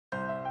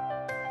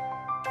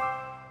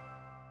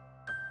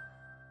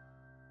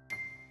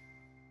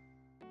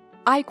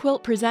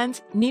iquilt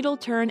presents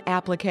Needleturn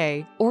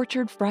Appliqué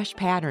Orchard Fresh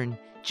Pattern.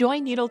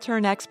 Join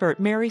Needleturn expert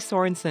Mary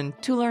Sorensen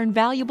to learn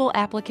valuable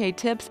applique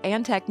tips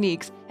and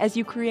techniques as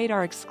you create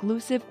our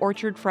exclusive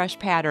Orchard Fresh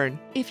pattern.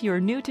 If you're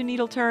new to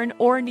Needleturn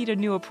or need a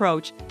new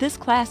approach, this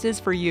class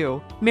is for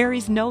you.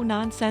 Mary's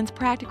no-nonsense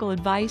practical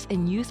advice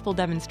and useful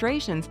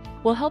demonstrations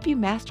will help you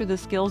master the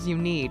skills you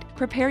need.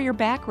 Prepare your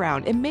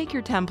background and make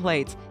your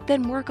templates,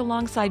 then work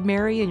alongside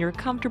Mary in your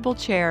comfortable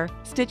chair,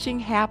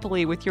 stitching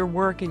happily with your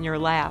work in your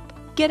lap.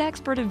 Get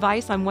expert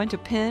advice on when to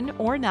pin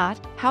or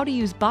not, how to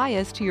use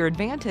bias to your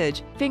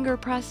advantage, finger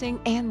pressing,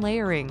 and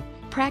layering.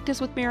 Practice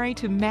with Mary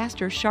to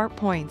master sharp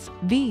points,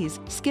 V's,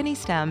 skinny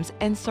stems,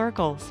 and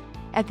circles.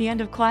 At the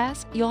end of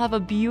class, you'll have a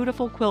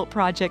beautiful quilt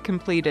project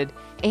completed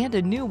and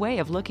a new way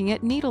of looking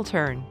at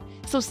Needleturn.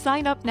 So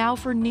sign up now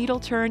for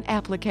Needleturn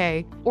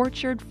Appliqué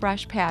Orchard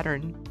Fresh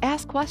Pattern.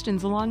 Ask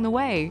questions along the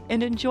way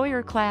and enjoy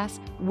your class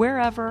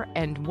wherever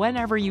and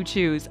whenever you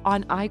choose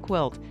on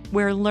iquilt,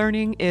 where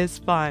learning is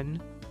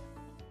fun.